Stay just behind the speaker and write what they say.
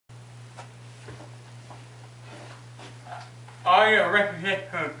all your requisites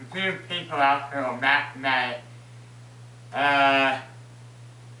for computer people out there on mathematics. I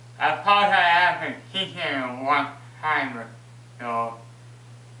apologize, I haven't teaching in a long time, so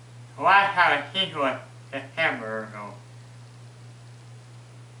the last time I teach was September, so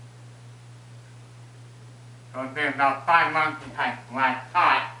it's been about 5 months since I last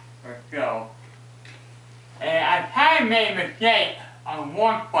taught or so. And I kind of made a mistake on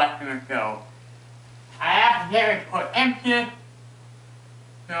one question or so. I accidentally put empty,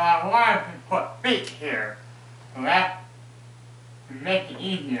 so I wanted to put feet here. So that's to make it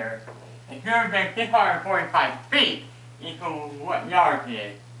easier. It should have been 645 feet equals what yards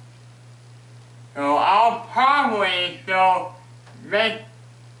is. So I'll probably still make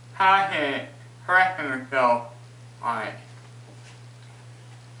content correction or so on it.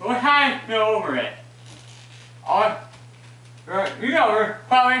 So let's kind of go over it. You know, there's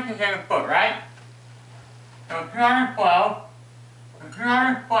 12 inches in a foot, right? So 212, so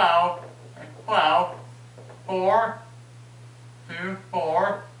 212 is 12, 4, 2,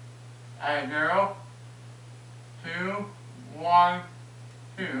 4, add 0, 2, 1,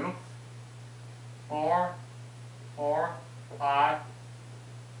 2, 4, 4, 5,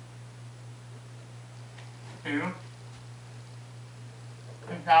 2,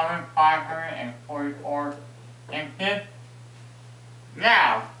 2,544 inches.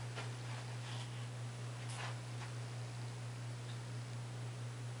 Now,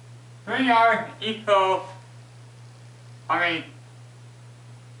 three yards equals, 3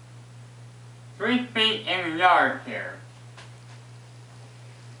 feet in a yard here.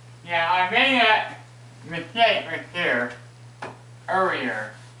 Yeah, I made that mistake right here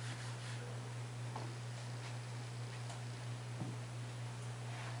earlier.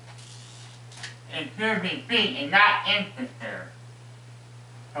 It should be feet and not inches here.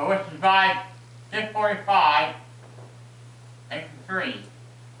 So let's divide 645 into 3.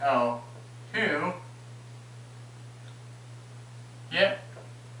 So 2, yep,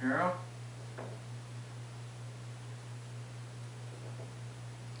 0.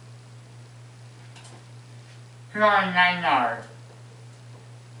 $209 yards.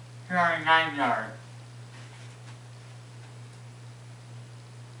 209 yards.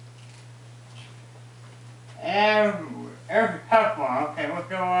 And there's a tough one. Okay, we'll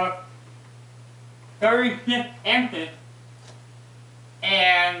go up 36 inches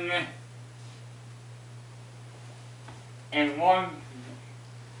and one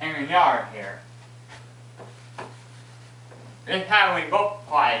in a yard here. This is how we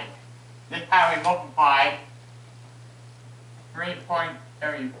multiply. This is how we multiply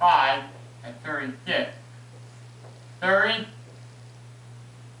 3.35 and 36. 30,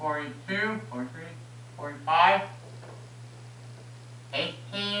 42, 43, 45,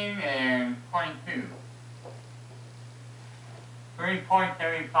 18, and 22.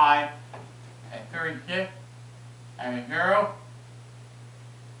 3.75 and 36, and a 0,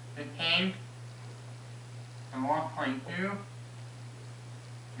 15, and 1.2,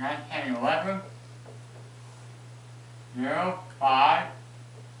 9, 10, 11, 0, 5,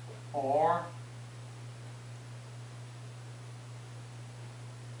 4,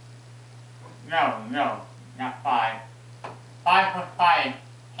 no, not 5. 5 plus 5 is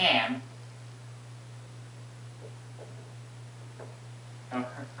 10. So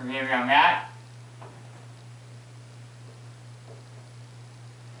forgive me on that.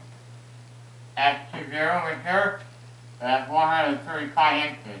 Add 2 zeros right here. So that's 135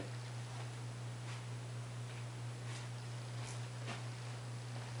 inches.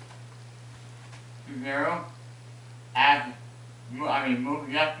 Zero. Add, move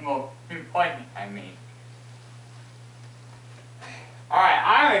the decimal 2 places,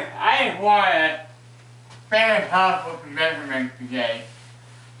 Alright, I just want to finish off with the measurements today.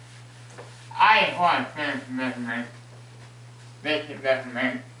 I just want to finish the measurements. Basic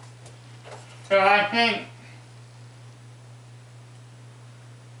measurements. So I think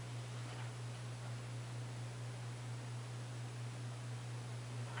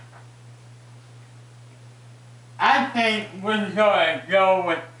we're going to go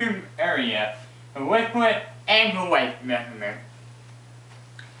with 2 areas, the liquid and the waste measurement.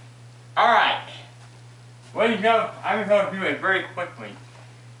 Alright, I'm going to do it very quickly.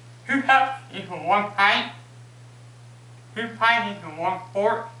 2 cups equal 1 pint, 2 pints equal 1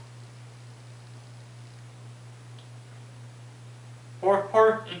 quart, 4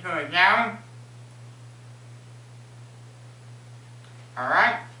 quarts equal a gallon.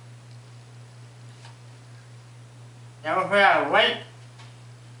 Alright. Now if we have a weight,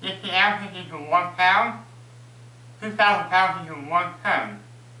 50 ounces equals 1 pound, 2,000 pounds equals 1 ton.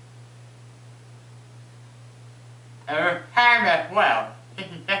 And there's time time as well.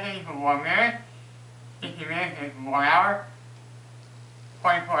 60 seconds for 1 minute, 60 minutes is 1 hour,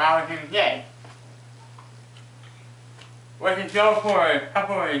 24 hours in a day. We can go for a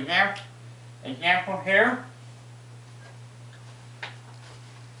couple of examples here.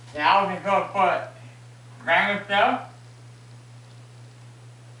 Now we can go for random stuff.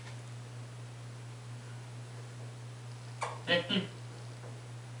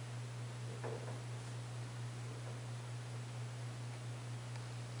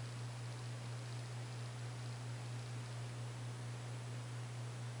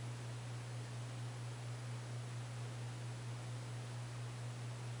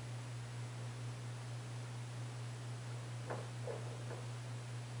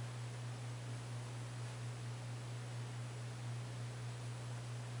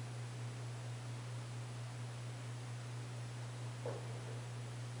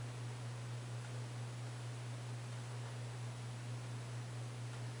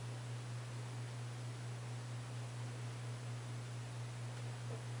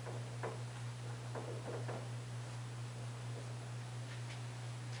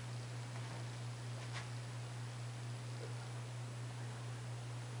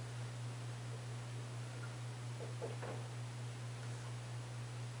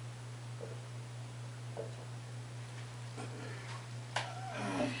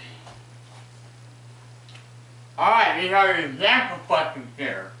 Alright, these are example questions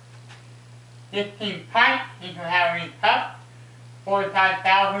here. 15 pints equal how many cups?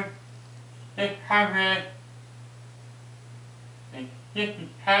 45,650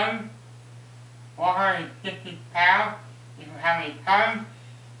 tons. 150 pounds equal how many tons?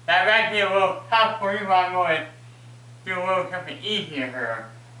 That might be a little tough for you, but I'm going to do a little something easier here.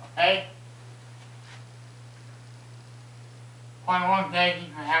 Okay? 21 days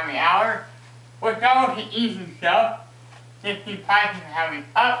equal how many hours? We'll start with the easy stuff. 15 pints equal how many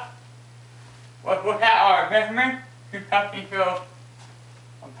cups? Let's look at our measurement. 2 cups equal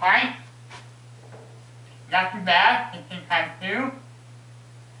a pint. Not too bad. 15 times 2.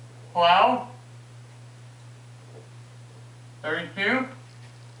 12. 32.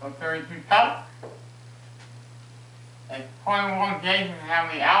 So 32 cups. And 21 days equal how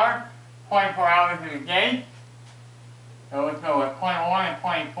many hours? 24 hours in a day. So let's go with 21 and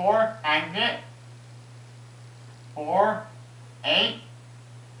 24 times it. 4, 8,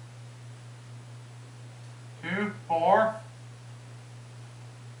 2, 4,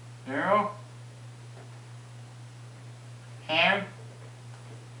 0, 10,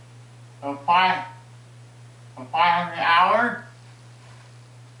 so 500 hours.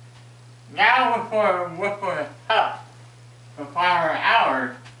 Now look for the cup. So 500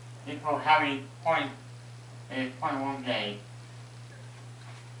 hours equals how many points is 21 days.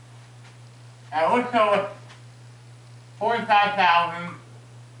 Now let's go with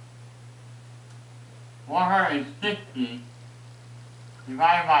 45,160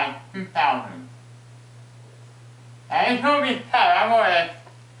 divided by 2,000. Now it's going to be tough. I'm going to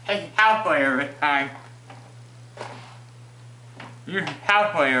take a calculator this time. Use a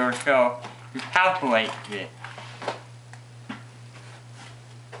calculator so to calculate this.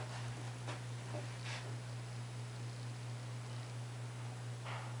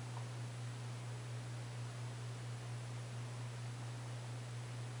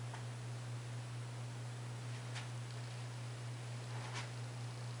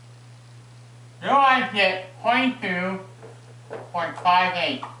 So I get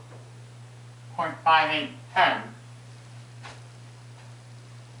 22.58 tons.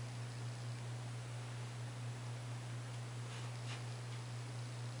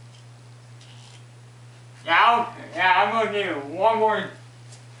 Now I'm going to give you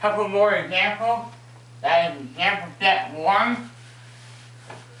couple more examples. That is example set 1.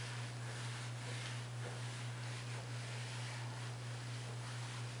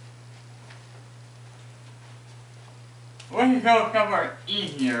 Let's go somewhere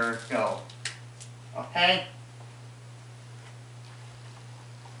easier so. Okay?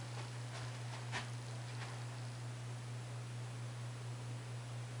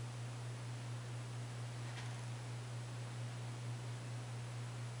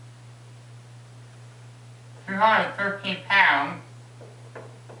 £213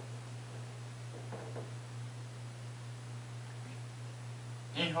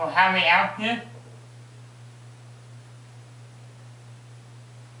 equal how many ounces?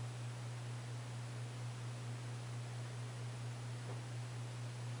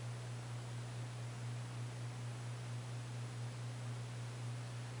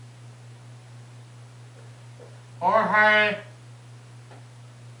 $436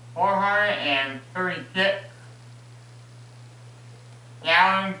 436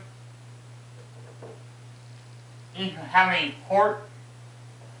 gallons equals how many quarts?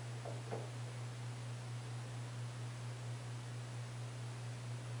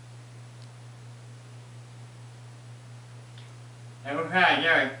 And we're going to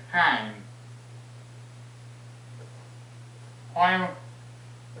give it time.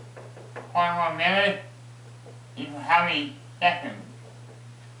 21 minutes equals how many seconds?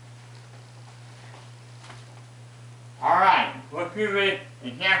 Alright, let's do this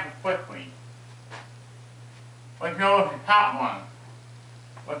example quickly. Let's go with the top one.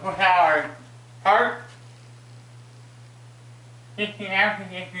 Let's look at our chart. 16 ounces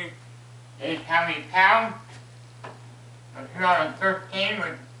is how many pounds? So 213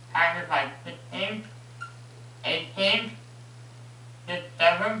 would times by 16, 18,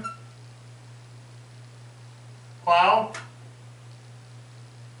 7, 12,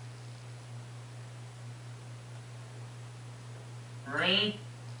 3,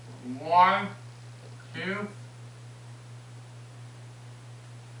 1, 2,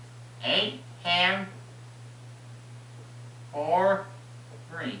 8, 10, 4,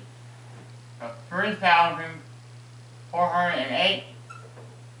 3. So 3,408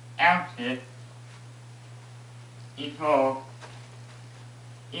 ounces equal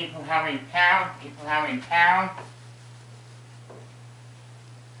how many pounds? Equal how many pounds?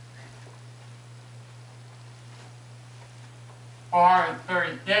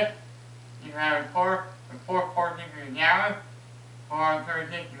 $436. You have a 4 quarts into a gallon.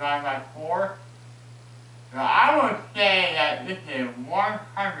 436 divided by 4. So I would say that this is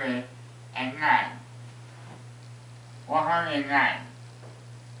 109. 109.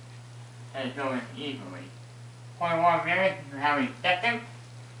 And it goes easily. 21 minutes is how many seconds?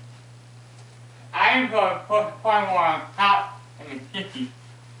 I'm going to put the 21 on top and the 50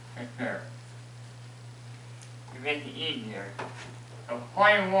 for sure. To make it easier. So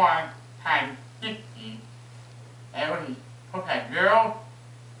 21 times 50, and when you put that 0,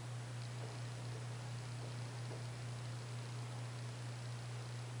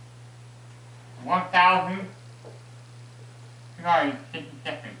 $1,250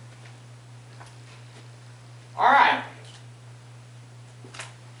 seconds. Alright.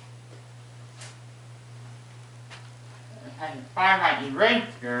 I can find my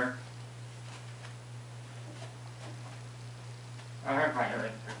eraser. Oh, here's my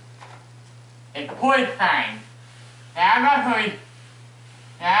eraser. It's quiz time. Now I'm not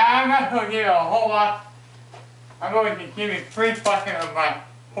going to give it a whole lot. I'm going to give you 3 seconds of my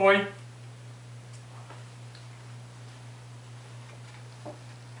quiz.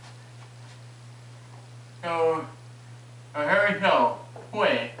 So here we go.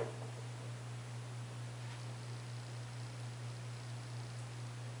 Quiz.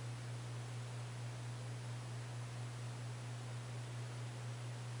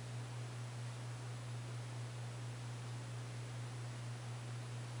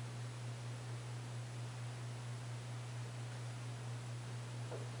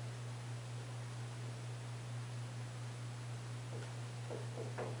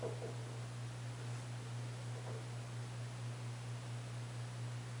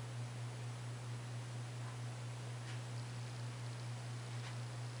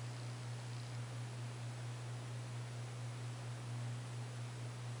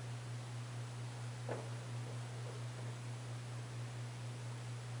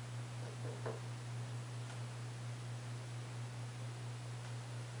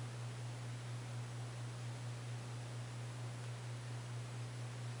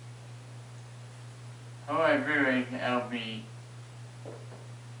 Oh, I agree with LB.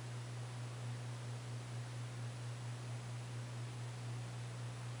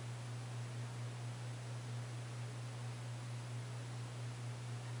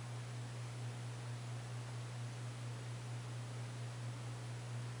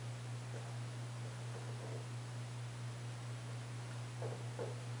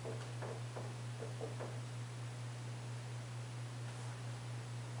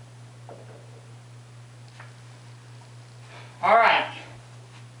 Alright.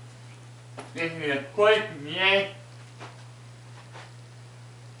 This is a quiz from the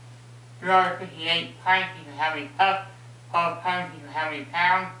 258 pints equals how many cups, 12 tons equals how many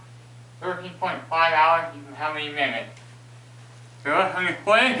pounds, $13.5 equals how many minutes. So let's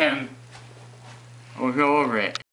quiz and we'll go over it.